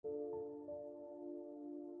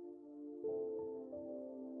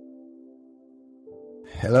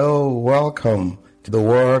Hello, welcome to the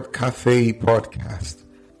Word Cafe podcast.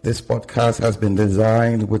 This podcast has been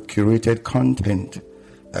designed with curated content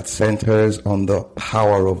that centers on the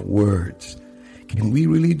power of words. Can we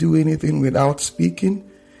really do anything without speaking?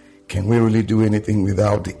 Can we really do anything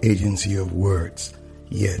without the agency of words?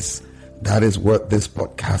 Yes, that is what this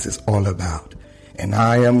podcast is all about. And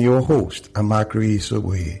I am your host, Amakri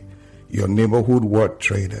Isoboye, your neighborhood word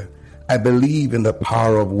trader. I believe in the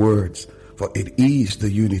power of words, for it is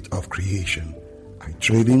the unit of creation. I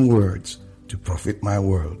trade in words to profit my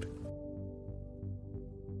world.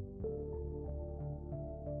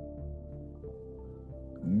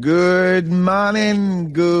 Good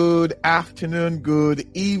morning, good afternoon, good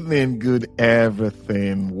evening, good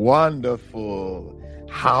everything. Wonderful.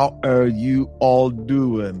 How are you all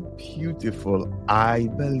doing? Beautiful. I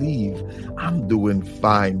believe I'm doing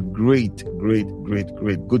fine. Great.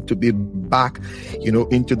 Good to be back,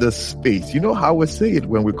 into the space. You know how we say it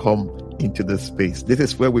when we come into the space. This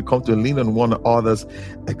is where we come to lean on one another's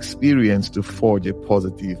experience to forge a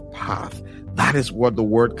positive path. That is what the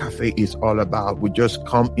Word Cafe is all about. We just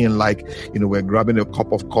come in like, we're grabbing a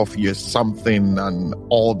cup of coffee or something and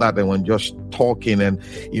all that, and we're just talking and,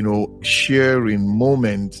 sharing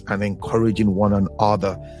moments and encouraging one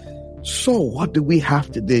another. So what do we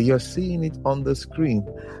have today? You're seeing it on the screen.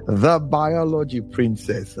 The biology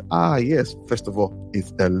princess. Yes. First of all,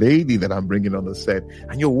 it's a lady that I'm bringing on the set.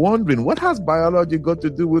 And you're wondering, what has biology got to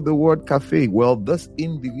do with the Word Cafe? Well, this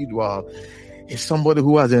individual is somebody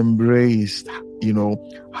who has embraced, her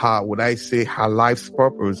life's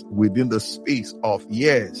purpose within the space of,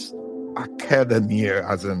 academia,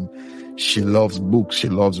 as in she loves books, she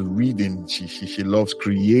loves reading, she loves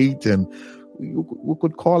creating. We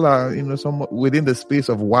could call her, somewhat within the space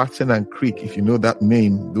of Watson and Crick, if you know that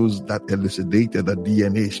name, those that elucidated the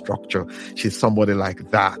DNA structure. She's somebody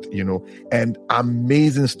like that, and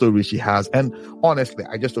amazing story she has. And honestly,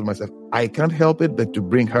 I just told myself, I can't help it but to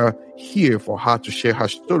bring her here for her to share her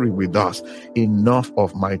story with us. Enough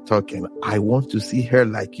of my talking. I want to see her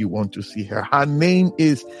like you want to see her. Her name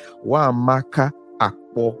is Nwamaka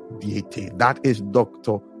Akpor-Diete. That is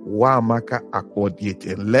Dr. Nwamaka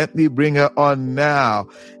Akpor-Diete. Let me bring her on now.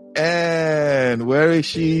 And where is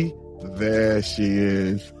she? There she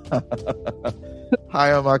is. Hi,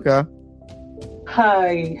 Amaka.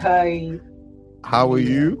 Hi. How are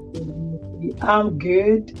you? I'm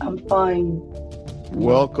good. I'm fine.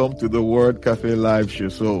 Welcome to the Word Cafe live show.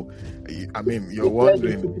 So, you're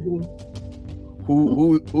wondering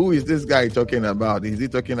who is this guy talking about? Is he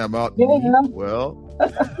talking about me? Well,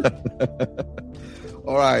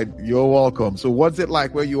 all right, you're welcome. So what's it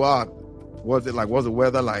like where you are? What's it like? What's the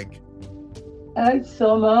weather like? It's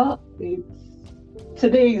summer.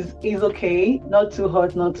 Today is okay. Not too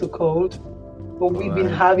hot, not too cold. But we've been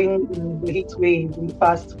having the heat wave in the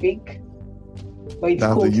past week. But it's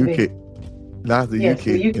cold today. That's the UK.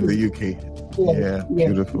 In the UK. Yeah,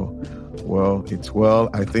 beautiful. Well,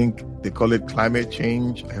 I think they call it climate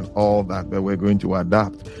change and all that, but we're going to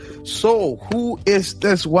adapt. So, who is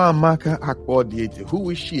this Nwamaka Akpor-Diete?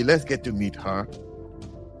 Who is she? Let's get to meet her.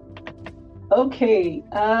 Okay.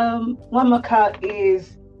 Nwamaka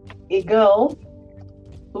is a girl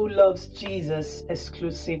who loves Jesus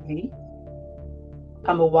exclusively.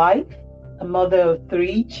 I'm a wife, a mother of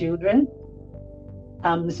 3 children.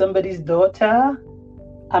 I'm somebody's daughter.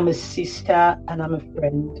 I'm a sister, and I'm a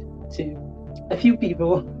friend to a few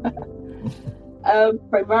people.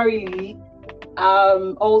 Primarily,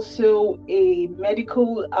 I'm also a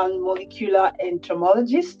medical and molecular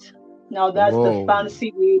entomologist. Now that's the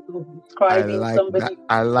fancy way of describing somebody.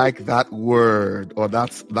 I like that word, or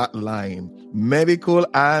that line. Medical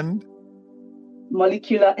and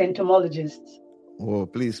molecular entomologist. Oh,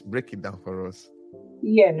 please break it down for us.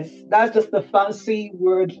 Yes, that's just the fancy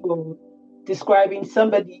word for describing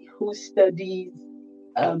somebody who studies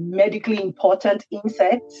medically important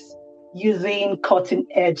insects using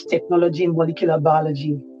cutting-edge technology in molecular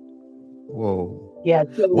biology. Whoa! Yeah.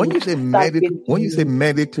 So when you say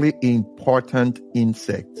medically important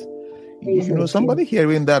insects, somebody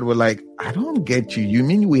hearing that were like, I don't get you. You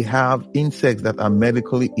mean we have insects that are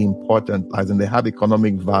medically important, as in they have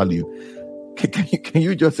economic value? Can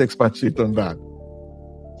you just expatiate on that?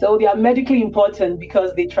 So they are medically important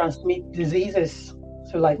because they transmit diseases.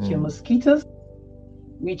 So like your mosquitoes,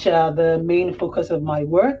 which are the main focus of my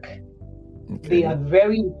work. Okay. They are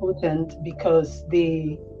very important because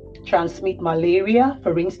they transmit malaria.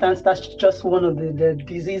 For instance, that's just one of the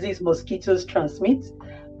diseases mosquitoes transmit.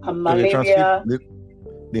 And malaria...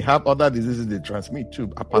 They have other diseases they transmit too,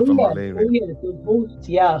 apart from malaria.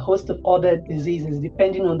 A host of other diseases,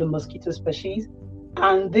 depending on the mosquito species.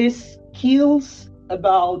 And this kills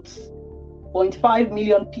about 0.5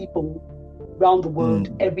 million people around the world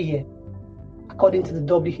every year, according to the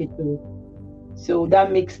WHO. So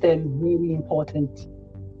that makes them really important.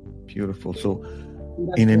 Beautiful. So,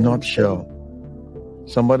 in a nutshell,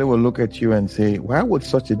 somebody will look at you and say, why would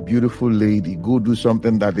such a beautiful lady go do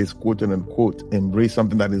something that is quote unquote embrace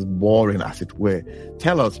something that is boring, as it were?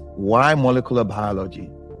 Tell us, why molecular biology?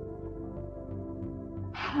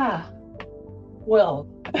 Well,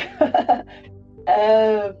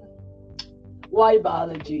 why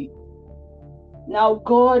biology? Now,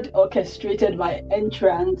 God orchestrated my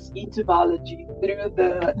entrance into biology through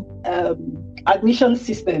the admission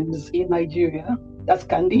systems in Nigeria. That's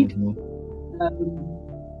Candid.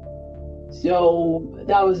 So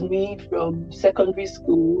that was me from secondary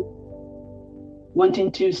school,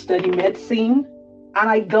 wanting to study medicine. And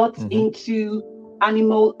I got into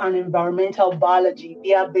animal and environmental biology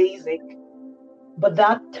via basic. But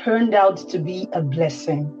that turned out to be a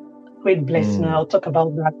blessing, great blessing. I'll talk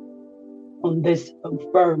about that on this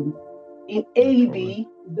firm. In AEB,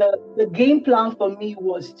 the game plan for me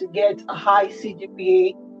was to get a high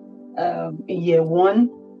CGPA in year one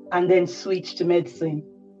and then switch to medicine.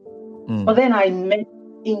 But then I met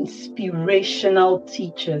inspirational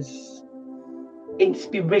teachers.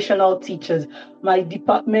 My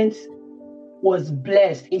department was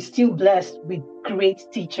blessed, is still blessed with great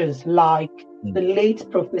teachers like the late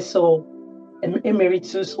Professor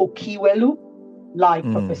Emeritus Okiwelu, like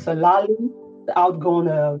Professor Lally, the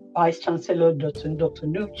outgoing Vice Chancellor, Dr.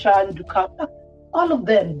 Nuchan, Dukapa. All of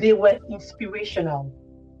them, they were inspirational.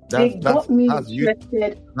 They got me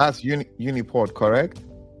interested. That's Uniport, correct?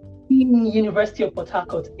 In University of Port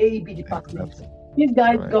Harcourt, AEB department. These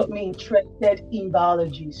guys got me interested in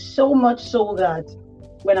biology, so much so that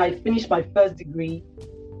when I finished my first degree,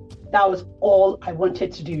 that was all I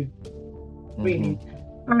wanted to do, really.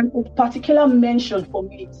 And a particular mention for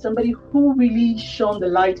me, somebody who really shone the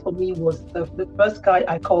light for me was the first guy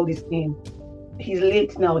I called his name. He's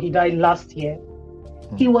late now, he died last year.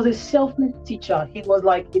 He was a selfless teacher. He was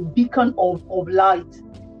like a beacon of light.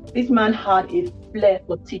 This man had a flair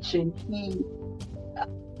for teaching.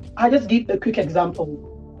 I just give a quick example.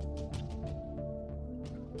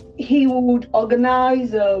 He would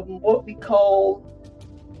organize what we call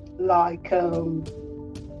like an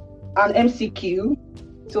MCQ.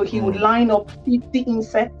 So he would line up 50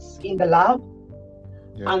 insects in the lab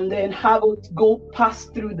and then have us go pass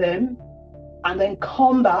through them and then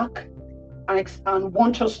come back and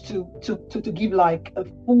want us to give like a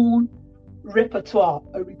full repertoire,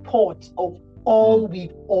 a report of all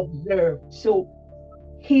we've observed. So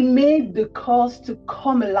he made the course to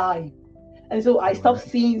come alive. And so I stopped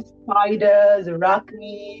seeing spiders,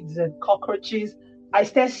 arachnids, and cockroaches. I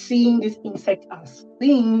started seeing these insects as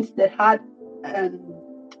things that had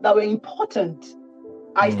that were important.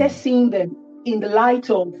 I started seeing them in the light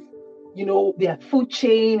of, their food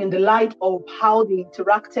chain, in the light of how they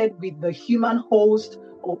interacted with the human host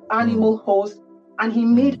or animal host. And he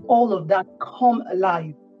made all of that come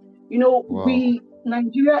alive.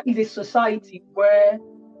 Nigeria is a society where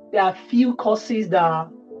there are few courses that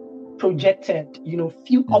are projected,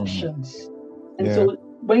 few options. And so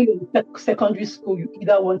when you're in secondary school, you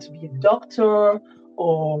either want to be a doctor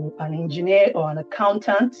or an engineer or an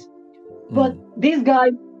accountant. But these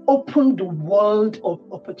guys opened the world of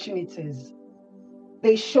opportunities.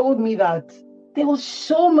 They showed me that there was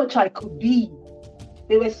so much I could be.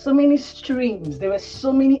 There were so many streams. There were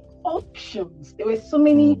so many options. There were so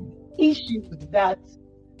many issues that,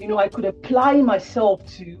 I could apply myself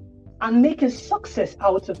to and make a success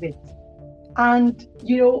out of it. And,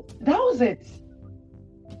 that was it.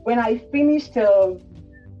 When I finished, I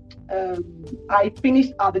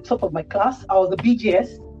finished at the top of my class. I was a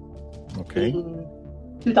BGS. Okay. In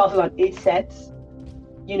 2008 sets.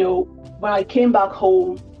 When I came back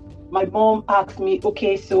home, my mom asked me,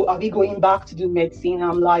 okay, so are we going back to do medicine?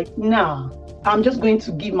 I'm like, nah, I'm just going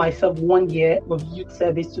to give myself 1 year of youth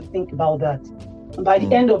service to think about that. And by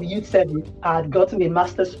the end of youth service, I had gotten a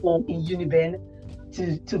master's form in Uniben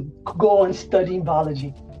to go on studying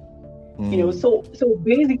biology. So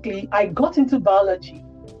basically I got into biology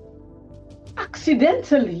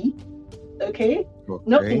accidentally,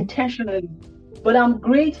 not intentionally. But I'm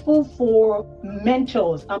grateful for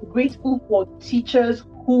mentors. I'm grateful for teachers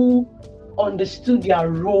who understood their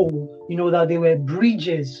role, that they were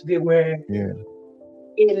bridges, they were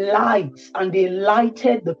a light, and they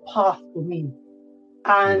lighted the path for me.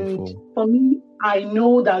 And for me, I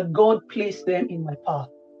know that God placed them in my path.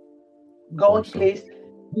 God placed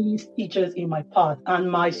these teachers in my path. And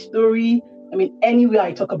my story, anywhere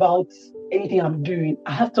I talk about anything I'm doing,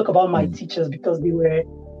 I have to talk about my teachers because they were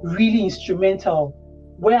really instrumental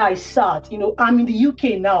where I sat. I'm in the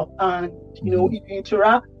UK now, and if you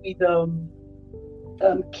interact with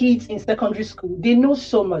kids in secondary school, they know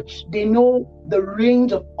so much. They know the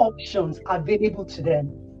range of options available to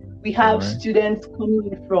them. We have students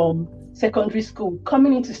coming in from secondary school,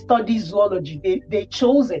 coming in to study zoology. They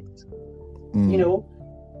chose it,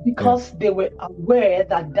 because they were aware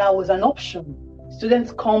that was an option.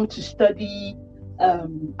 Students come to study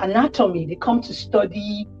anatomy. They come to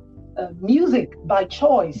study music by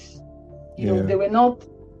choice. They were not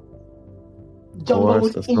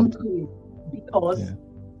jumbled into it, because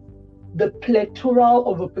the plethora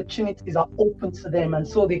of opportunities are open to them, and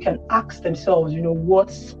so they can ask themselves, what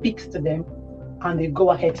speaks to them, and they go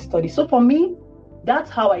ahead to study. So for me, that's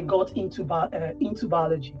how I got into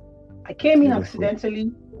biology. I came in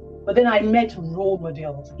accidentally, but then I met role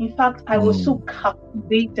models. In fact, I was so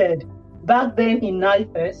captivated back then in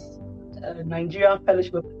NIFES, Nigerian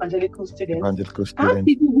Fellowship of Evangelical Students. And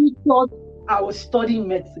people who thought I was studying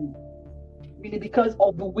medicine, really, because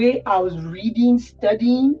of the way I was reading,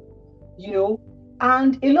 studying,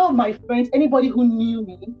 and a lot of my friends, anybody who knew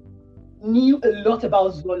me, knew a lot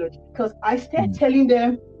about zoology, because I started telling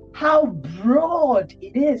them how broad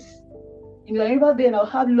it is. I remember then I'll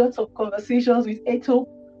have lots of conversations with Eto,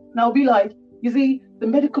 and I'll be like, you see, the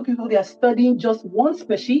medical people, they are studying just one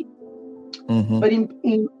species, but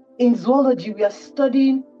in zoology, we are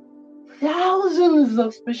studying thousands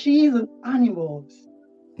of species of animals.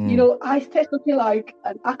 I started looking like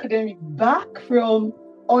an academic back from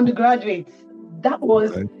undergraduates. That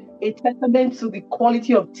was a testament to the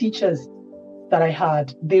quality of teachers that I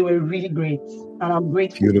had. They were really great, and I'm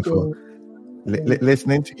grateful. Beautiful.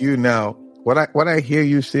 Listening to you now, what I hear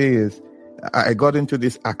you say is, I got into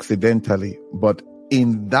this accidentally, but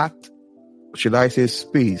in that, should I say,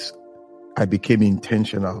 space, I became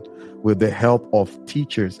intentional with the help of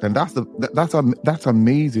teachers, and that's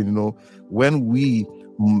amazing. When we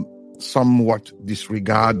somewhat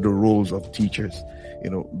disregard the roles of teachers,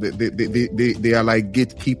 they are like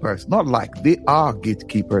gatekeepers. Not like, they are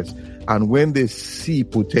gatekeepers. And when they see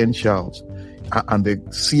potentials and they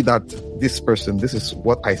see that this is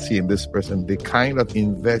what I see in this person, they kind of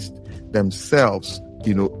invest themselves,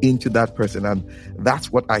 into that person. And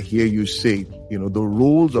that's what I hear you say, the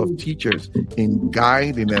roles of teachers in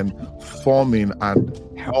guiding and forming and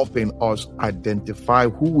helping us identify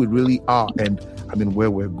who we really are and where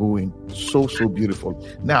we're going. So beautiful.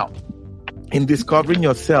 Now, in discovering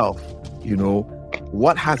yourself,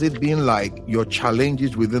 what has it been like, your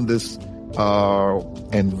challenges within this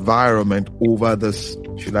environment over this,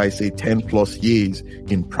 should I say, 10 plus years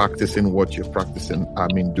in practicing what you're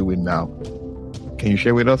doing now? Can you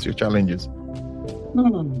share with us your challenges?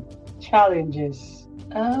 Challenges.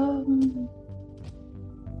 I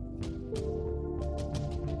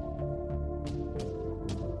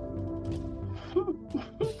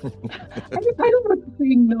don't want to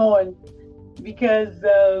say none, because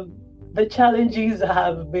the challenges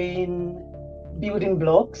have been building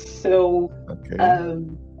blocks. So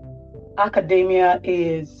academia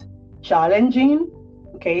is challenging.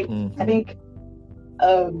 I think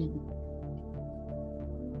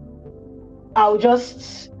I'll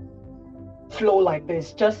just flow like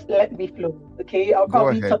this. Just let me flow. I'll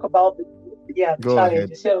probably talk about the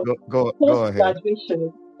challenges. So go ahead.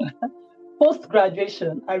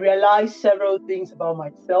 Post-graduation, I realized several things about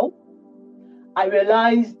myself. I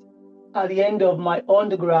realized at the end of my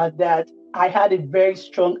undergrad that I had a very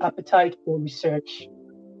strong appetite for research,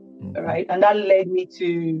 right? And that led me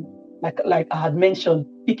to, like I had mentioned,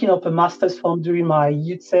 picking up a master's form during my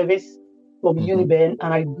youth service from UNIBEN,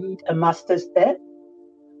 and I did a master's there.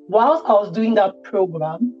 Whilst I was doing that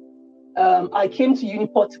program, I came to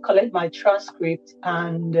Uniport to collect my transcript,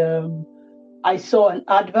 and I saw an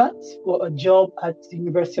advert for a job at the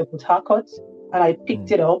University of Port Harcourt, and I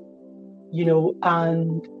picked it up,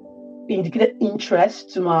 and indicated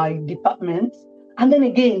interest to my department. And then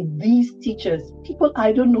again, these teachers, people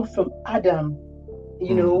I don't know from Adam,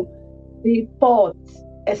 they thought,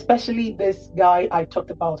 especially this guy I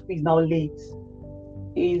talked about who is now late,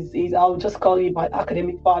 is I'll just call him my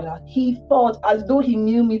academic father. He fought as though he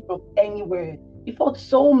knew me from anywhere. He fought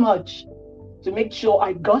so much to make sure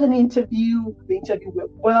I got an interview. The interview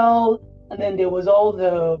went well, and then there was all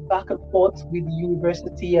the back and forth with the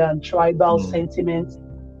university and tribal sentiments,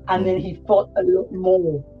 and then he fought a lot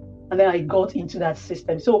more, and then I got into that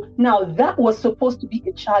system. So now that was supposed to be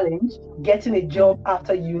a challenge, getting a job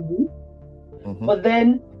after uni, but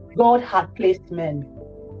then God had placed men.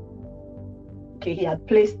 He had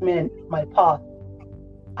placed men in my path,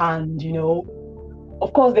 and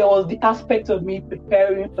of course there was the aspect of me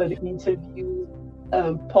preparing for the interview,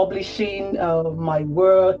 publishing my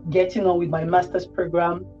work, getting on with my master's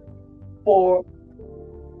program. For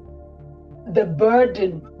the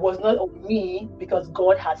burden was not on me because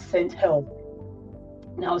God has sent help.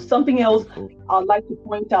 Now, something else I'd like to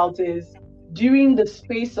point out is during the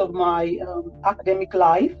space of my academic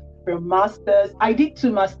life, from masters, I did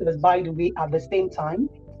 2 masters, by the way, at the same time,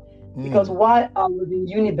 because while I was in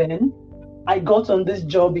Uniben, I got on this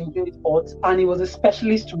job in Uniport, and it was a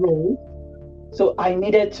specialist role. So I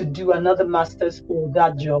needed to do another master's for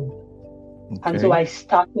that job. And so I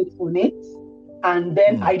started on it. And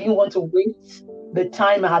then I didn't want to waste the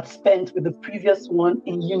time I had spent with the previous one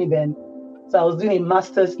in Uniben. So I was doing a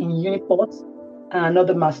master's in Uniport and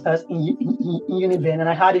another master's in Uniben. And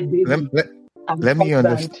I had a baby.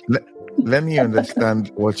 Let me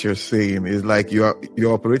understand what you're saying. It's like you're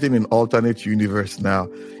operating in alternate universe now.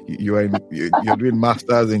 You're doing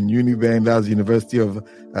masters in Uniben, that's University of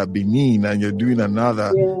Benin, and you're doing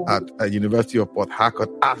another at University of Port Harcourt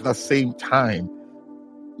at the same time.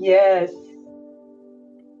 Yes.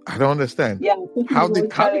 I don't understand. Yeah. How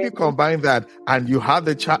did you combine that? And you had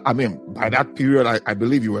the child. I mean, by that period, I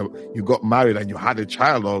believe you got married and you had a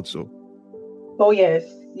child also. Oh yes.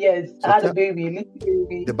 So I had a baby, a little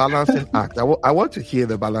baby. The balancing act. I want to hear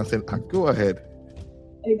the balancing act. Go ahead.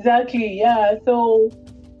 Exactly. Yeah. So,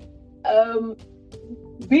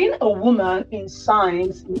 being a woman in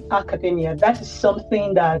science, in academia, that is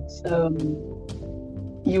something that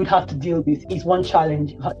you'd have to deal with. It's one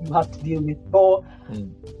challenge you have to deal with. But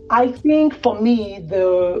I think for me,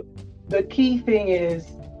 the key thing is,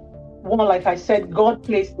 one, like I said, God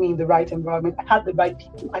placed me in the right environment. I had the right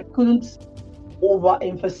people. I couldn't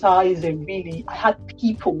overemphasize it really. I had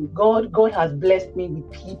people. God has blessed me with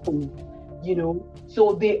people, you know.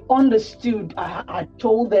 So they understood. I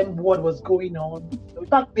told them what was going on. In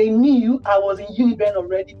fact, they knew I was in Uniben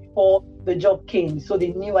already before the job came. So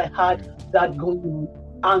they knew I had that going on.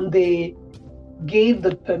 And they gave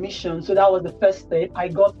the permission. So that was the first step. I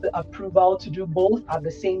got the approval to do both at the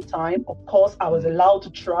same time. Of course, I was allowed to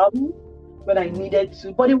travel when I needed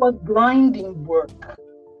to, but it was grinding work.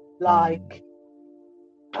 Like,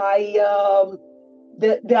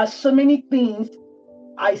 there are so many things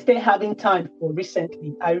I still having time for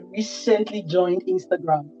recently. I recently joined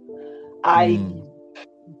Instagram. I'm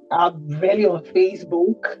really on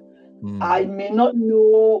Facebook. I may not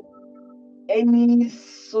know any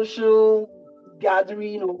social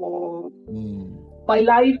gathering or my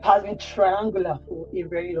life has been triangular for a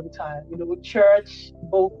very long time. You know, church,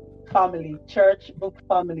 book, family.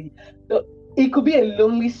 So it could be a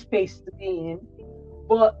lonely space to be in.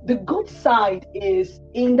 But the good side is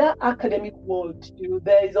in that academic world,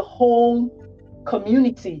 there is a whole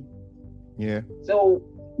community. Yeah. So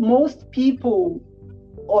most people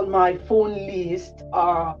on my phone list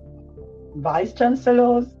are vice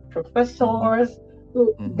chancellors, professors.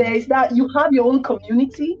 So there is that, you have your own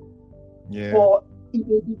community, but it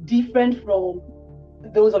will be different from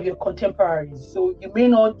those of your contemporaries. So you may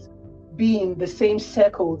not be in the same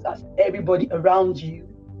circles as everybody around you,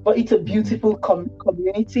 but it's a beautiful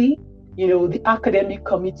community. You know, the academic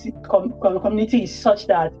community is such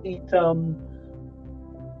that it's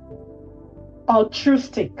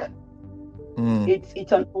altruistic.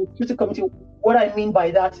 It's an altruistic community. What I mean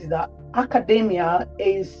by that is that academia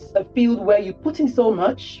is a field where you put in so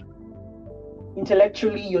much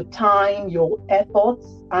intellectually, your time, your efforts,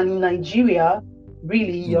 and in Nigeria,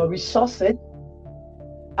 really your resources,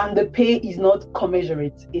 and the pay is not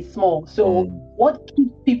commensurate, it's small. So what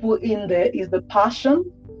keeps people in there is the passion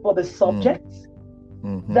for the subjects,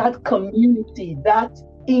 that community, that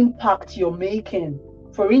impact you're making.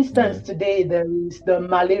 For instance, today there is the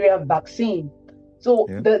malaria vaccine. So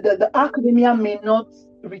the academia may not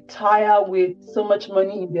retire with so much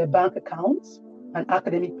money in their bank accounts, an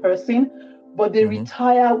academic person, but they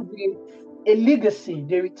retire with a legacy.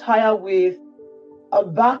 They retire with a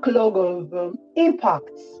backlog of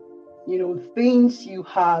impacts, you know, things you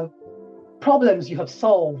have, problems you have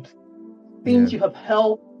solved, things you have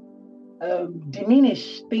helped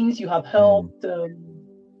diminish, things you have helped,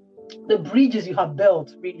 the bridges you have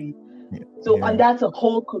built, really. And that's a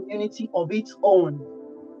whole community of its own.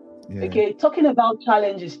 Okay, talking about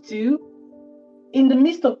challenges too, in the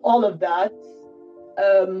midst of all of that,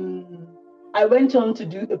 I went on to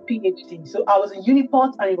do a PhD. So I was in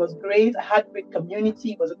Uniport and it was great. I had great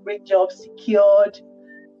community. It was a great job, secured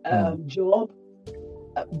job.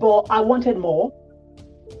 But I wanted more.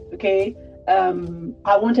 Okay.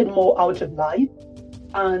 I wanted more out of life.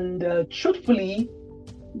 And truthfully,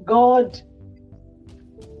 God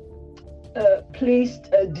placed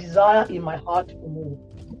a desire in my heart for more.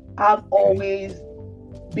 I've always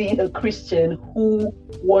being a Christian who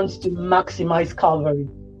wants to maximize Calvary.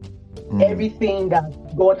 Everything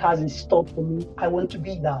that God has in store for me, I want to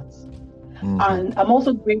be that. And I'm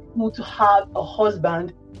also grateful to have a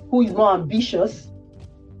husband who is more ambitious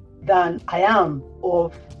than I am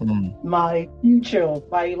of my future.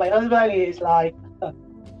 My husband is like,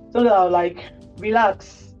 so that I'm like,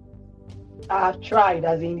 relax. I've tried,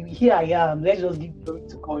 as in, here I am. Let's just give glory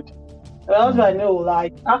to God. My husband, know,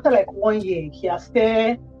 like, after like 1 year, he has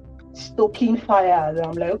started stoking fires. And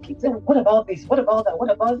I'm like, okay, so what about this? What about that? What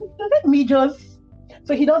about this? So let me just.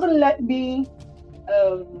 So he doesn't let me,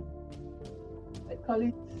 I call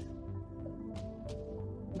it,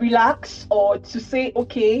 relax, or to say,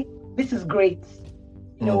 okay, this is great.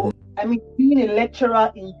 You know, I mean, being a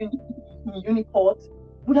lecturer in Uniport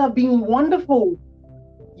would have been wonderful.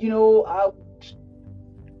 You know, I would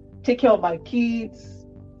take care of my kids,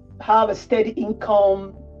 have a steady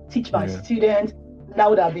income, teach my students. That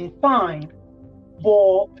would have been fine.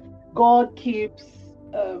 But God keeps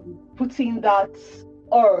putting that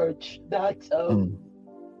urge, that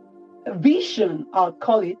vision, I'll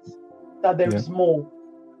call it, that there is more.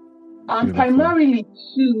 And primarily,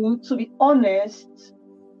 to be honest,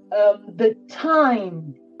 the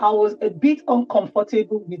time, I was a bit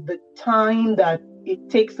uncomfortable with the time that it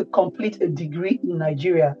takes to complete a degree in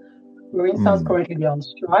Nigeria. For instance, currently we are on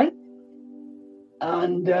strike.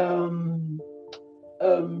 And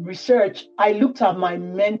research, I looked at my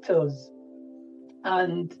mentors,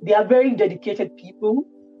 and they are very dedicated people,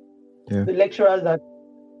 the lecturers that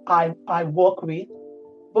I work with.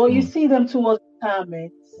 But you see them towards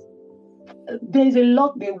retirement, there's a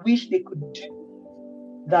lot they wish they could do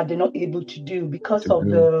that they're not able to do because of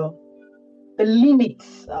the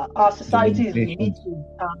limits. Our society is limited.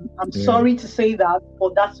 I'm sorry to say that,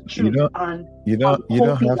 but that's the truth. You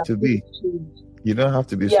don't have to be. You don't have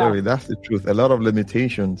to be sorry. That's the truth. A lot of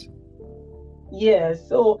limitations. Yeah,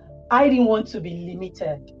 so I didn't want to be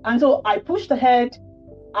limited. And so I pushed ahead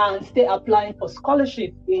and started applying for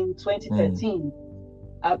scholarship in 2013.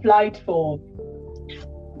 I applied for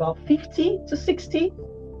about 50 to 60.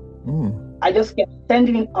 I just kept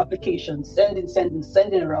sending in applications, sending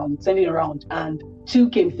around, and two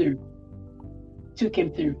came through.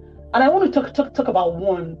 And I want to talk about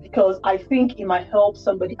one because I think it might help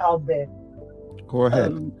somebody out there. Go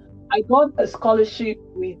ahead. I got a scholarship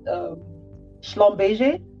with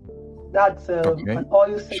Schlumberger. That's an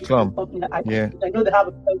oil company. I know they have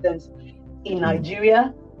a presence in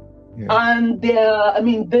Nigeria. And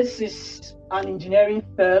this is an engineering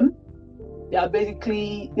firm. They're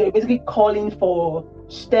basically calling for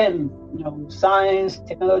STEM, science,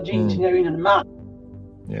 technology, engineering, and math.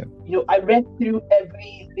 I read through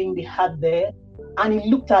everything they had there, and it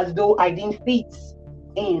looked as though I didn't fit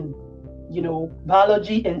in.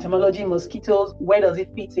 Biology, entomology, mosquitoes, where does it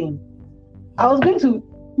fit in? I was going to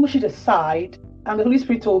push it aside, and the Holy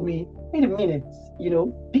Spirit told me, wait a minute,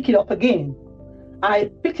 pick it up again. And I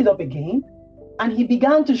picked it up again, and he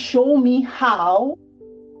began to show me how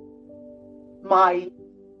my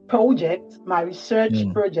project, my research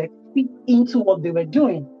project, fit into what they were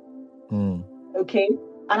doing. Okay?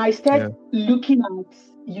 And I started looking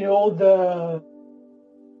at,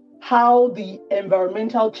 how the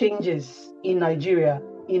environmental changes in Nigeria,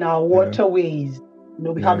 in our waterways,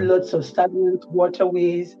 we have lots of stagnant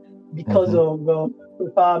waterways because of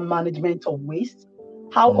proper management of waste,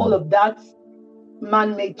 how all of that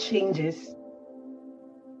man-made changes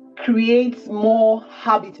creates more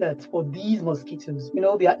habitat for these mosquitoes.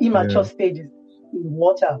 They are immature stages in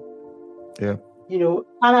water. And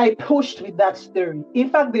I pushed with that story. In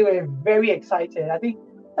fact, they were very excited. I think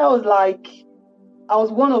that was I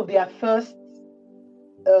was one of their first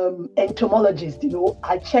entomologists.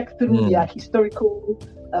 I checked through their historical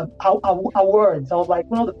awards. I was like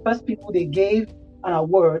one of the first people they gave an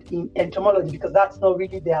award in entomology because that's not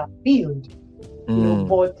really their field.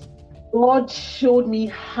 But God showed me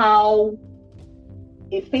how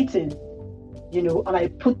it fits in, and I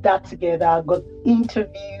put that together. I got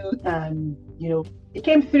interviewed, and it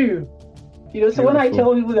came through. So when I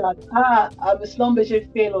tell people that I'm a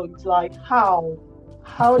Schlumberger fellow, it's like how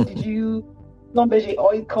did you Schlumberger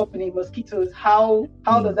oil company, mosquitoes, how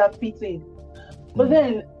does that fit in? But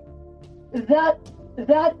then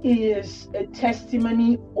that is a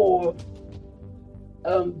testimony of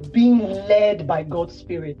being led by God's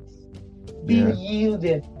Spirit, being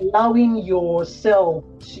yielded, allowing yourself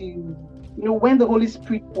to, when the Holy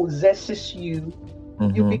Spirit possesses you,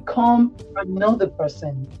 you become another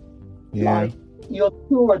person. Like your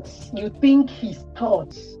thoughts, you think his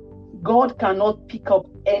thoughts. God cannot pick up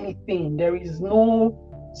anything. There is no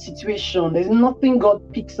situation. There's nothing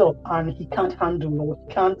God picks up and he can't handle, or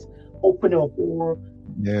he can't open up, or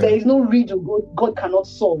there is no riddle God cannot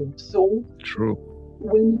solve. So true.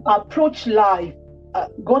 When you approach life,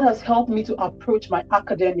 God has helped me to approach my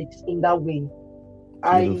academics in that way.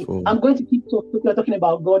 I'm going to keep talking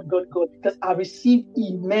about God, because I received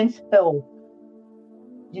immense help.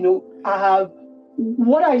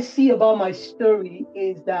 What I see about my story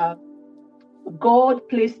is that God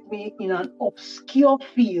placed me in an obscure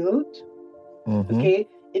field, okay,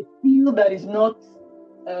 a field that is not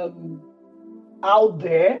out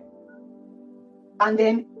there, and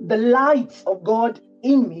then the light of God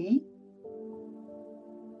in me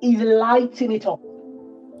is lighting it up.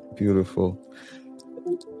 Beautiful.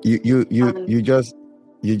 You just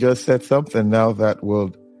said something now that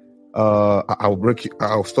will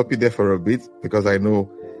I'll stop you there for a bit, because I know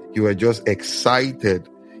you are just excited.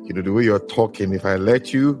 The way you're talking, if I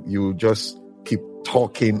let you, you just keep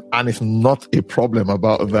talking, and it's not a problem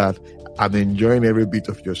about that. I'm enjoying every bit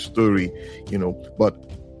of your story, but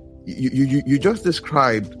you just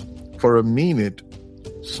described for a minute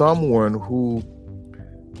someone who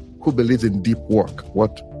believes in deep work,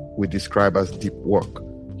 what we describe as deep work.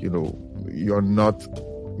 You're not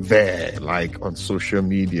there like on social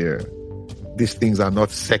media. These things are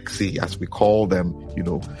not sexy, as we call them.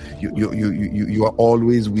 You are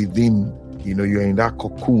always within. You're in that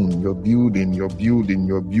cocoon. You're building.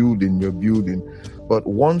 But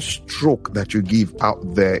one stroke that you give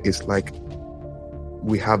out there is like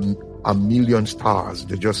we have a million stars.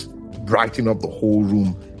 They just brighten up the whole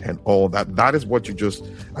room and all that. That is what you just,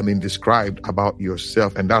 described about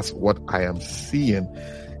yourself, and that's what I am seeing.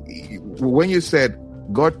 When you said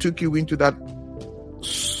God took you into that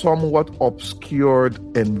somewhat obscured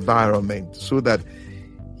environment so that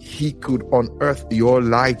he could unearth your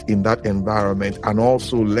light in that environment and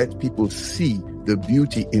also let people see the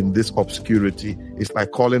beauty in this obscurity. It's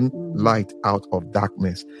like calling light out of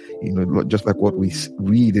darkness. Just like what we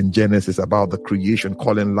read in Genesis about the creation,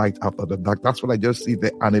 calling light out of the dark. That's what I just see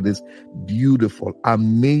there. And it is beautiful,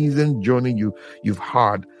 amazing journey you've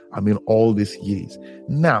had, all these years.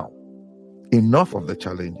 Now, enough of the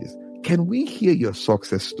challenges. Can we hear your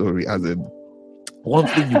success story? As in, one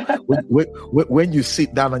thing when you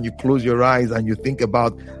sit down and you close your eyes and you think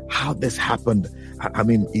about how this happened,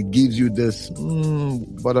 it gives you this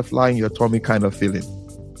butterfly in your tummy kind of feeling.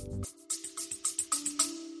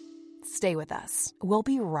 Stay with us. We'll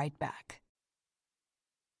be right back.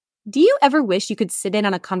 Do you ever wish you could sit in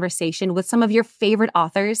on a conversation with some of your favorite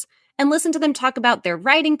authors and listen to them talk about their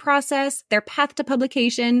writing process, their path to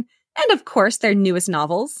publication, and of course, their newest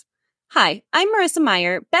novels? Hi, I'm Marissa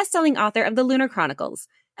Meyer, best-selling author of The Lunar Chronicles,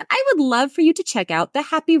 and I would love for you to check out the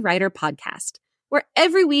Happy Writer podcast, where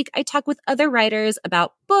every week I talk with other writers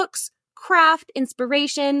about books, craft,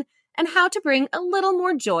 inspiration, and how to bring a little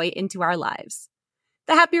more joy into our lives.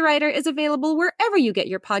 The Happy Writer is available wherever you get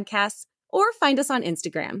your podcasts, or find us on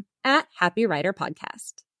Instagram at Happy Writer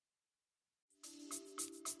Podcast.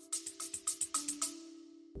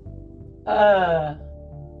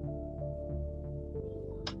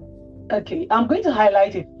 Okay, I'm going to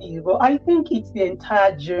highlight a few, but I think it's the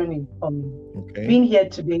entire journey from being here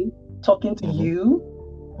today, talking to you.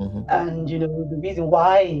 And, the reason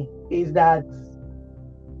why is that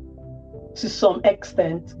to some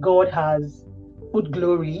extent, God has put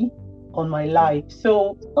glory on my life.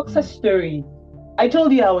 So, success story. I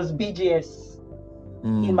told you I was BGS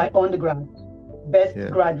in my undergrad, best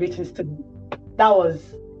graduating student. That was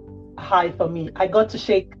high for me. I got to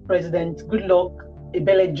shake President Goodluck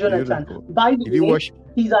Ebele Jonathan. Beautiful. By the way,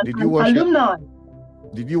 he's an alumni.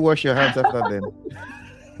 Did you wash your hands after then?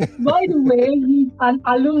 By the way, he's an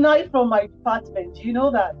alumni from my department. Do you know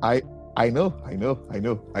that? I know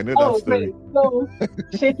that story. Great. So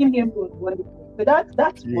shaking him was wonderful. So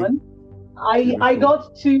that's one. I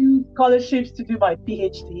got 2 scholarships to do my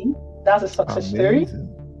PhD. That's a success story.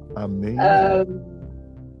 Amazing.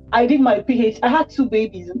 I did my PhD. I had 2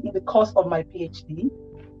 babies in the course of my PhD.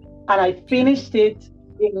 And I finished it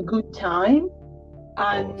in good time.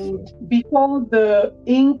 And before the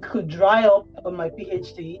ink could dry up on my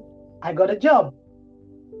PhD, I got a job.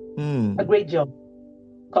 A great job.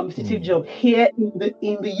 Competitive job here in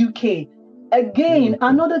the UK. Again,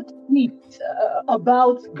 another tweet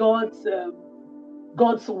about God's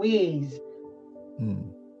ways.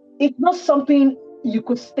 It's not something you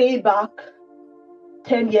could stay back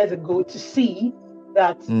 10 years ago to see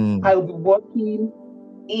that I will be working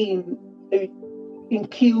in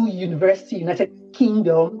Keele University, United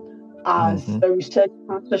Kingdom, as a research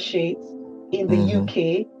associate in the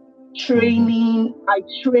UK. I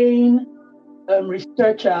train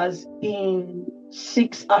researchers in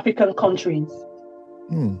 6 African countries.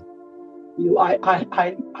 Hmm. You know, I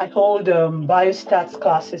hold biostats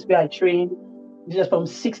classes where I train just from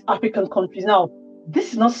 6 African countries. Now,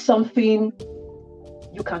 this is not something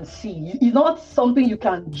you can see. It's not something you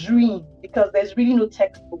can dream, because there's really no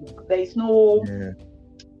textbook. There is no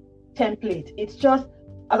template. It's just,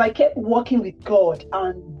 as I kept working with God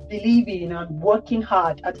and believing and working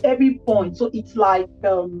hard at every point. So it's like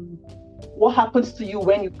what happens to you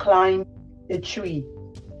when you climb a tree.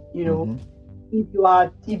 You know,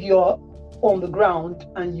 if you're on the ground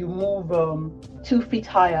and you move 2 feet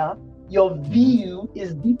higher, your view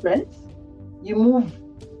is different. You move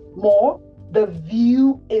more, the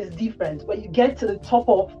view is different. When you get to the top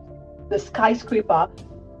of the skyscraper,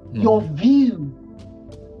 your view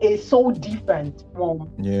is so different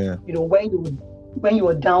from you know, when you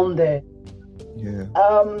were down there.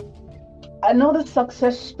 Another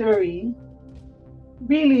success story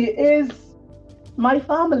really is my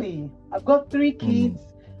family. I've got 3 kids.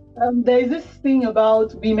 There's this thing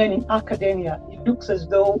about women in academia. It looks as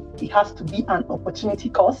though it has to be an opportunity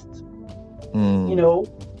cost. You know,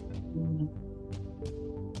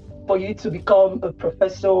 for you to become a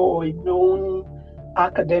professor or a known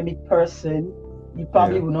academic person, you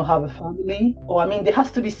probably will not have a family. Or, I mean, there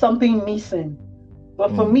has to be something missing.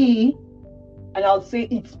 But for me, and I'll say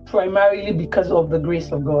it's primarily because of the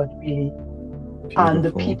grace of God, really, and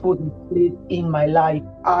the people He placed in my life.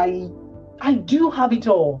 I do have it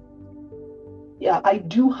all. Yeah, I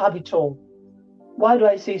do have it all. Why do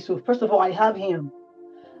I say so? First of all, I have Him.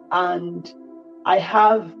 And I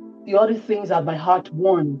have the other things that my heart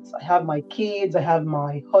wants. I have my kids, I have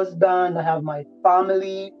my husband, I have my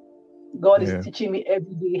family. God is teaching me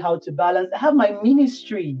every day how to balance. I have my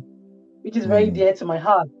ministry, which is very dear to my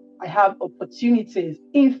heart. I have opportunities.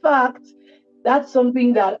 In fact, that's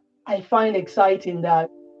something that I find exciting, that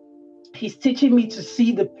He's teaching me to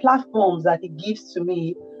see the platforms that He gives to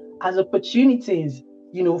me as opportunities,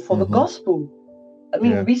 you know, for the gospel. I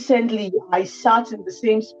mean, recently I sat in the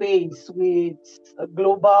same space with a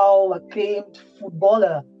global acclaimed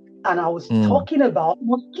footballer, and I was talking about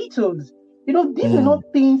mosquitoes. You know, these are not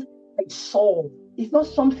things I saw. It's not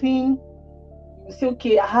something you say,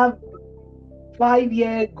 okay, I have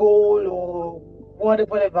 5-year goal or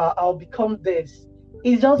whatever, I'll become this.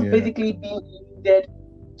 It's just basically being led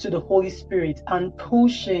to the Holy Spirit and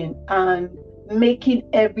pushing and making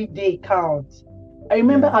every day count. I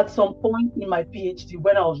remember at some point in my PhD,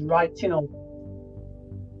 when I was writing up,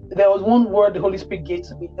 there was one word the Holy Spirit gave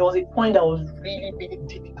to me. There was a point that was really, really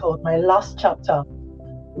difficult. My last chapter,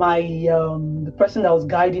 the person that was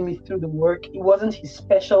guiding me through the work, it wasn't his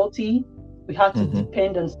specialty. We had to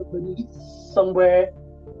depend on somebody somewhere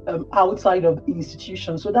outside of the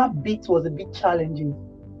institution. So that bit was a bit challenging.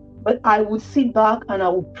 But I would sit back and I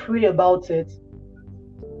would pray about it.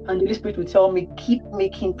 And the Holy Spirit would tell me, keep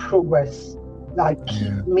making progress. Like,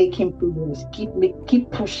 keep making progress, keep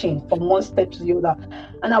pushing from one step to the other.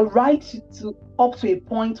 And I write up to a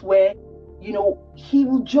point where, you know, He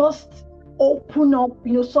will just open up,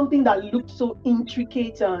 you know, something that looked so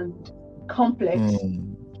intricate and complex. He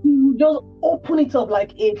will just open it up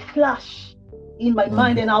like a flash in my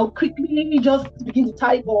mind, and I'll quickly just begin to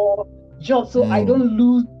type or jot so I don't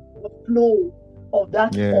lose the flow of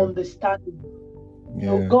that understanding. You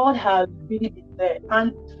know, God has really been there,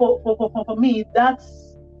 and for me,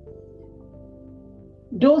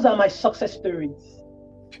 those are my success stories.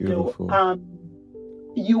 Beautiful. You know,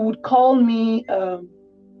 you would call me an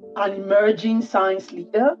emerging science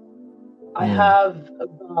leader. I have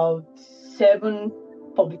about 7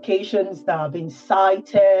 publications that have been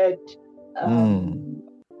cited.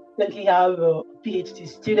 Currently have a PhD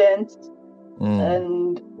student,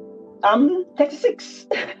 and I'm 36.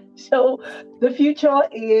 So the future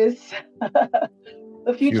is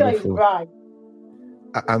bright.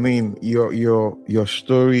 I mean, your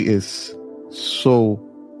story is so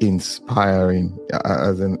inspiring.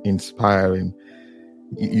 Inspiring.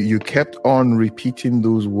 You kept on repeating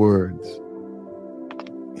those words.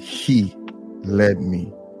 He led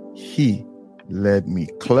me. He led me.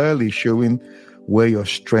 Clearly showing where your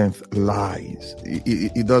strength lies.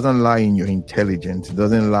 It doesn't lie in your intelligence. It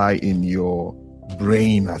doesn't lie in your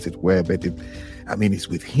brain, as it were, but it's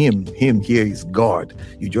with Him. Him here is God.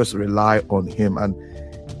 You just rely on Him, and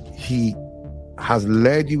He has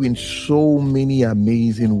led you in so many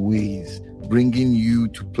amazing ways, bringing you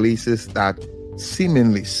to places that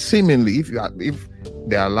seemingly, if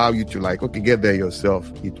they allow you to get there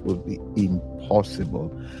yourself, it will be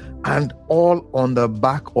impossible, and all on the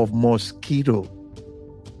back of mosquito.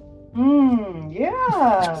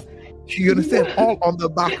 You understand? All on the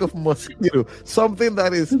back of mosquito. Something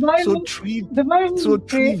that is The Bible so says,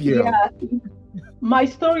 trivial. yeah. My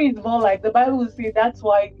story is more like the Bible will say that's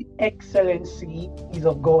why the excellency is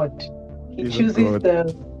of God. He Is of chooses God.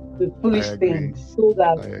 the foolish I agree. things so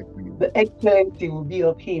that I agree. the excellency will be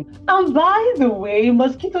of Him. And by the way,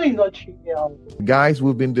 mosquito is not trivial. Guys,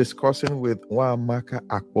 we've been discussing with Wamaka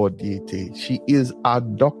Akpodiete. She is our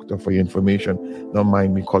doctor, for your information. Don't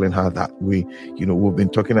mind me calling her that way. We've been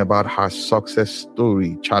talking about her success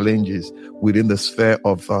story, challenges within the sphere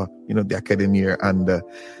of, the academia. And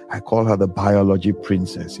I call her the biology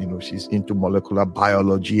princess. She's into molecular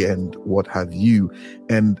biology and what have you.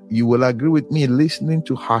 And you will agree with me, listening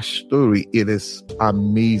to her story, it is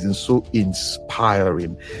amazing, so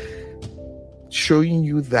inspiring. Showing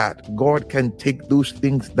you that God can take those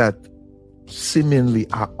things that seemingly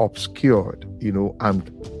are obscured,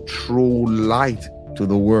 and throw light to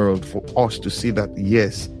the world for us to see that,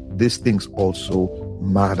 yes, these things also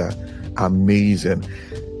matter. Amazing.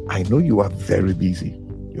 I know you are very busy.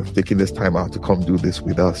 You've taken this time out to come do this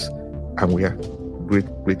with us, and we are great,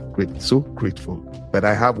 so grateful. But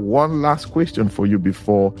I have one last question for you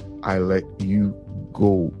before I let you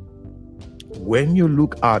go. When you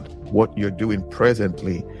look at what you're doing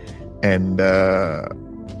presently and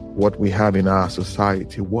what we have in our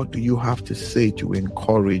society, what do you have to say to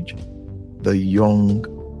encourage the young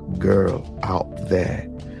girl out there?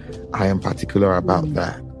 I am particular about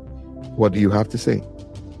that. What do you have to say?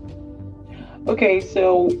 Okay,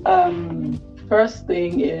 so first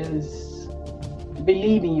thing is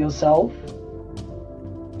believe in yourself.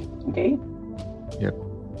 Okay. Yep.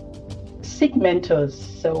 Seek mentors.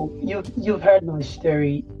 So you've heard my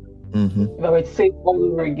story. Mm-hmm. If I were to say it all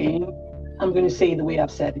over again, I'm going to say it the way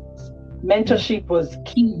I've said it. Mentorship was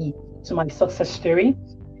key to my success story.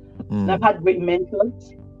 And I've had great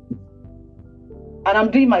mentors. And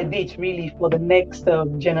I'm doing my bit really for the next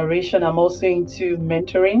generation. I'm also into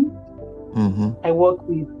mentoring. Mm-hmm. I work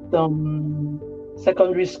with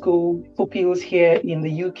secondary school pupils here in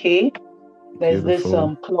the UK. There's Beautiful.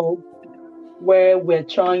 this club where we're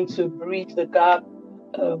trying to bridge the gap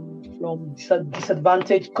from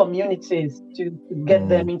disadvantaged communities to get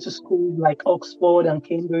them into schools like Oxford and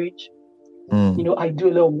Cambridge. I do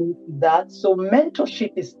a lot of work with that. So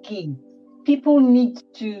mentorship is key. People need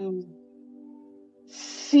to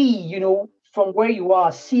see, from where you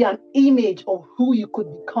are, see an image of who you could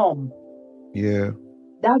become. Yeah.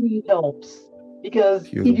 That really helps, because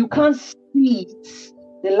Beautiful. if you can't see it,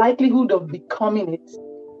 the likelihood of becoming it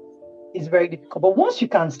is very difficult. But once you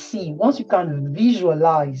can see, once you can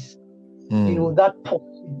visualize, that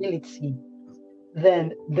possibility,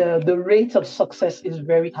 then the rate of success is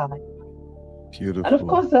very high. Beautiful. And of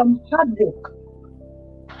course,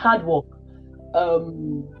 hard work.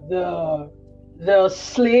 The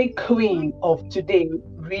slay queen of today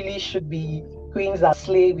really should be queens that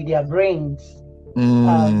slay with their brains.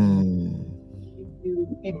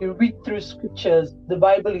 If you read through scriptures, the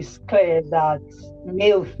Bible is clear that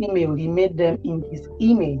male, female, He made them in His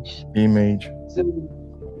image. So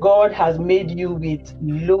God has made you with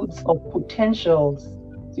loads of potentials.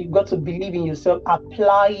 So you've got to believe in yourself,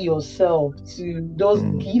 apply yourself to those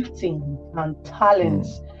giftings and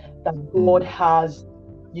talents that God has,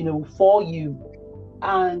 for you.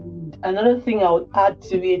 And another thing I would add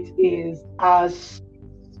to it is, as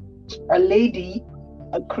a lady,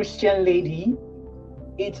 a Christian lady,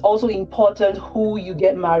 it's also important who you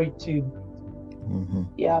get married to.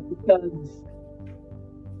 Yeah, because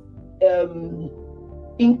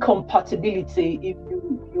incompatibility, if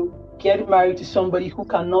you get married to somebody who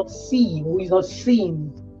cannot see, who is not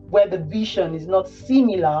seen, where the vision is not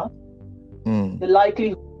similar, the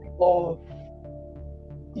likelihood of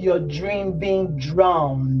your dream being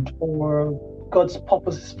drowned or God's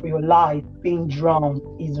purposes for your life being drowned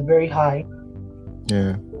is very high.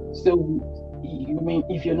 Yeah. So,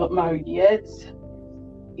 if you're not married yet,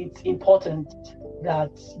 it's important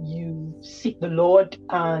that you seek the Lord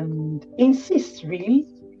and insist really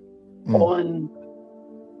on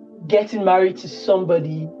getting married to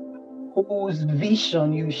somebody whose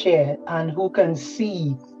vision you share and who can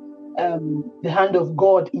see the hand of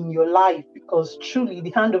God in your life, because truly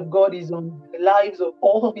the hand of God is on the lives of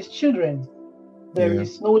all of His children. There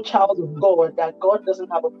is no child of God that God doesn't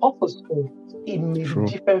have a purpose for. It may be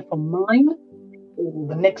different from mine or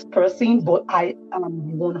the next person, but I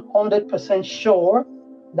am 100% sure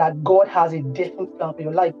that God has a different plan for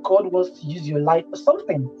your life. God wants to use your life for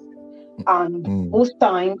something. And most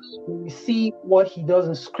times when we see what He does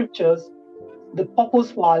in scriptures, the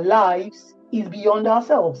purpose for our lives is beyond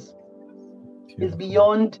ourselves. It's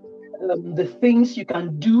beyond the things you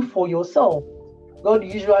can do for yourself. God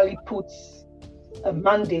usually puts a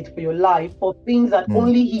mandate for your life for things that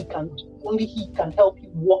only He can help you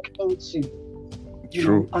walk into. You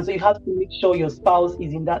know? And so you have to make sure your spouse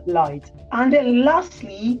is in that light. And then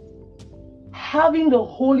lastly, having the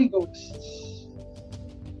Holy Ghost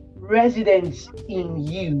resident in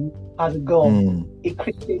you as a girl, a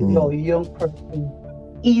Christian girl, a young person,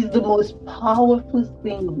 is the most powerful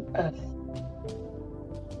thing on earth.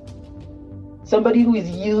 Somebody who is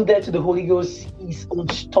yielded to the Holy Ghost is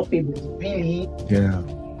unstoppable, really. Yeah.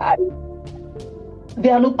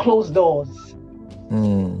 There are no closed doors.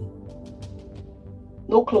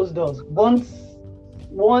 No closed doors. Once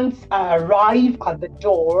I arrive at the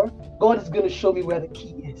door, God is going to show me where the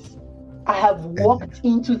key is. I have walked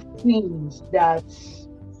into things that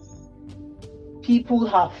people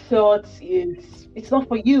have thought it's not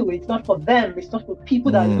for you, it's not for them, it's not for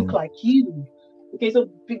people that look like you. Okay, so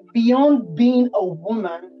beyond being a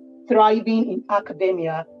woman thriving in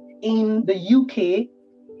academia in the UK,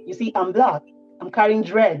 you see, I'm Black, I'm carrying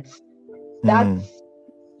dreads. That's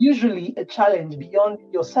usually a challenge beyond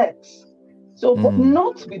your sex. So, but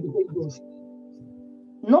not with the Holy Ghost.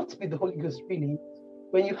 Not with the Holy Ghost, really.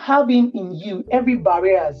 When you have Him in you, every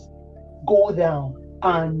barriers go down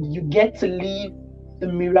and you get to live the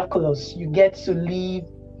miraculous. You get to live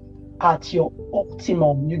at your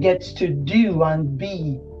optimum. You get to do and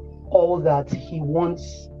be all that He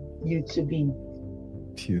wants you to be.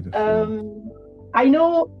 Beautiful. I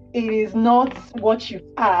know it is not what you've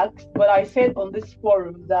asked, but I said on this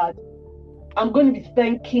forum that I'm going to be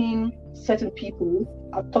thanking certain people.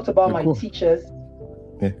 I've talked about my teachers.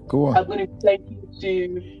 Yeah, go on. I'm going to be thanking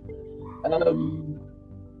to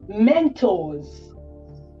mentors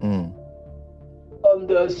on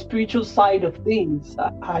the spiritual side of things.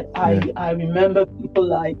 I remember people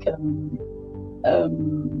like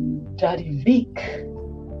Daddy Vic,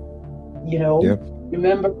 you know.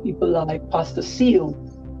 Remember people like Pastor Seal,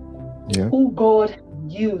 who God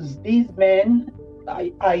used. These men,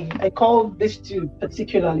 I call this two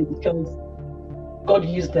particularly because God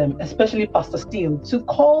used them, especially Pastor Steele, to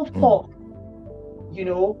call forth, you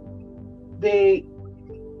know, they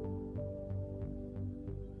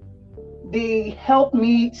help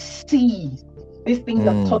me see these things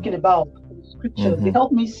I'm talking about in scripture. They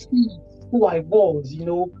help me see who I was, you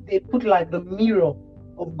know. They put like the mirror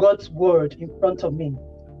of God's word in front of me.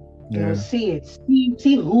 You know, see it,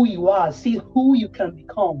 see who you are, see who you can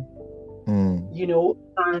become. You know,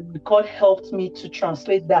 and God helped me to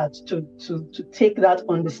translate that, to take that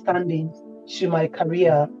understanding to my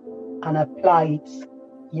career and apply it,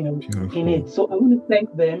 you know, in it. So I want to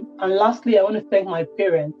thank them. And lastly, I want to thank my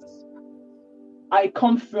parents. I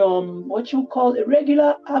come from what you call a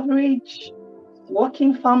regular, average,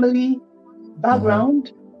 working family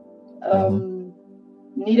background.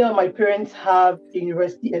 Neither of my parents have a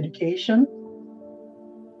university education,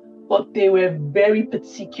 but they were very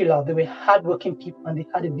particular. They were hardworking people and they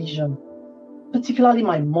had a vision. Particularly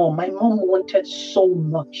my mom. My mom wanted so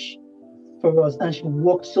much for us and she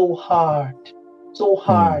worked so hard to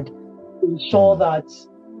ensure that,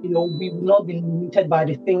 you know, we will not be limited by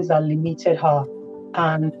the things that limited her.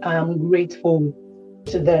 And I am grateful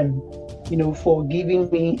to them, you know, for giving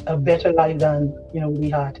me a better life than, you know, we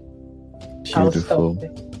had. Beautiful.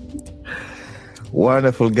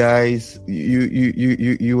 Wonderful, guys.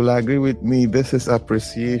 You will agree with me. This is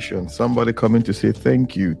appreciation. Somebody coming to say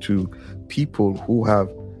thank you to people who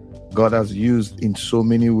God has used in so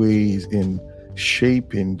many ways in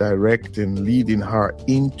shaping, directing, leading her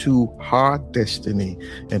into her destiny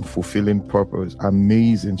and fulfilling purpose.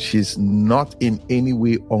 Amazing. She's not in any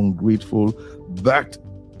way ungrateful, but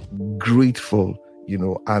grateful, you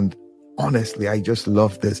know. And honestly, I just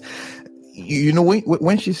love this. You know,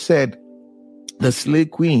 when she said the slay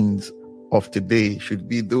queens of today should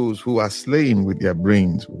be those who are slaying with their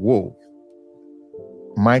brains. Whoa.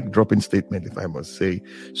 Mic dropping statement, if I must say.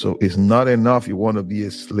 So it's not enough you want to be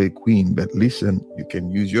a slay queen, but listen, you can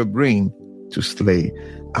use your brain to slay.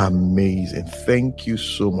 Amazing. Thank you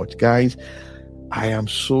so much, guys. I am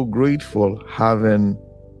so grateful having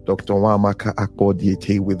Dr. Nwamaka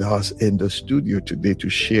Akpor-Diete with us in the studio today to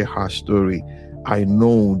share her story. I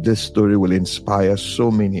know this story will inspire so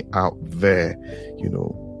many out there, you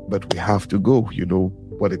know, but we have to go, you know,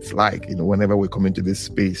 what it's like, you know, whenever we come into this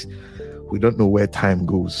space, we don't know where time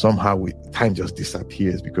goes. Somehow time just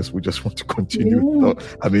disappears because we just want to continue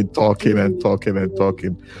talking and talking and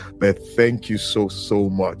talking. But thank you so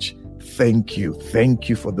much. Thank you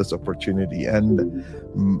for this opportunity. And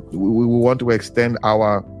we want to extend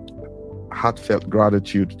our heartfelt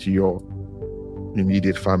gratitude to your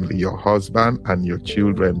immediate family, your husband and your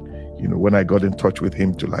children. You know, when I got in touch with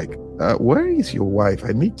him to like where is your wife?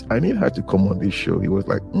 I need her to come on this show. He was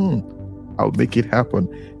like, I'll make it happen.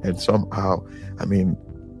 And somehow,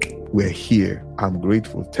 we're here. I'm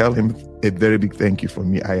grateful. Tell him a very big thank you from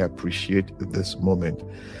me. I appreciate this moment.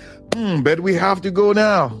 But we have to go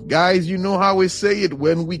now. Guys, you know how we say it.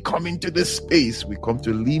 When we come into this space, we come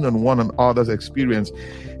to lean on one another's experience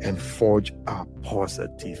and forge a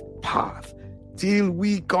positive path till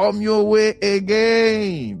we come your way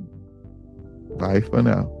again. Bye for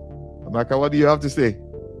now. Amaka, what do you have to say?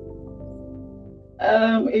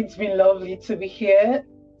 It's been lovely to be here.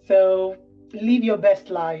 So live your best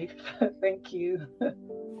life. Thank you.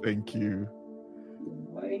 Thank you.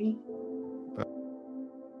 Bye.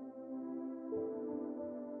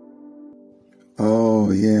 Oh,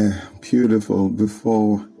 yeah, beautiful.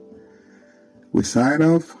 Before we sign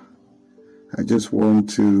off, I just want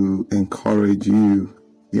to encourage you.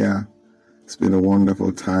 Yeah, it's been a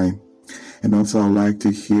wonderful time. And also, I'd like to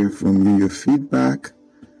hear from you, your feedback.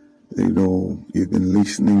 You've been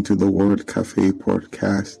listening to the Word Cafe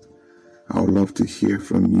podcast. I would love to hear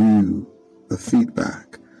from you, the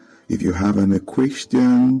feedback. If you have any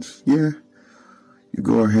questions, you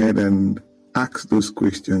go ahead and ask those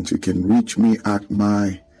questions. You can reach me at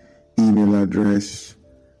my email address,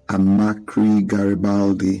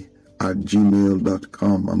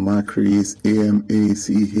 amakrigaribaldi@gmail.com. Amakri is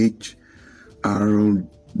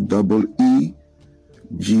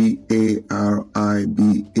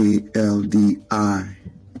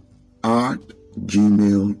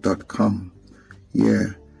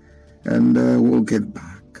And we'll get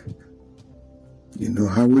back. You know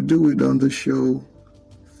how we do it on the show.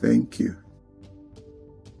 Thank you.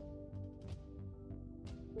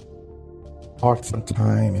 Hearts and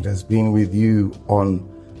time, it has been with you on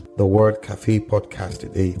the Word Cafe podcast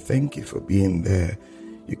today. Thank you for being there.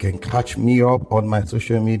 You can catch me up on my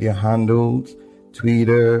social media handles,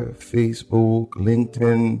 Twitter, Facebook,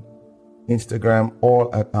 LinkedIn, Instagram,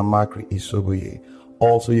 all at Amakri Isobuye.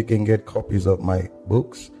 Also, you can get copies of my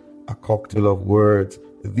books, A Cocktail of Words,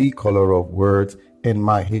 The Color of Words, and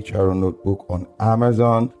my HRO notebook on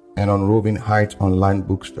Amazon and on Robin Heights online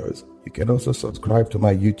bookstores. You can also subscribe to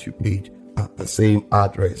my YouTube page at the same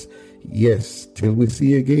address. Yes, till we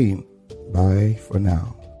see you again. Bye for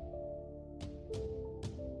now.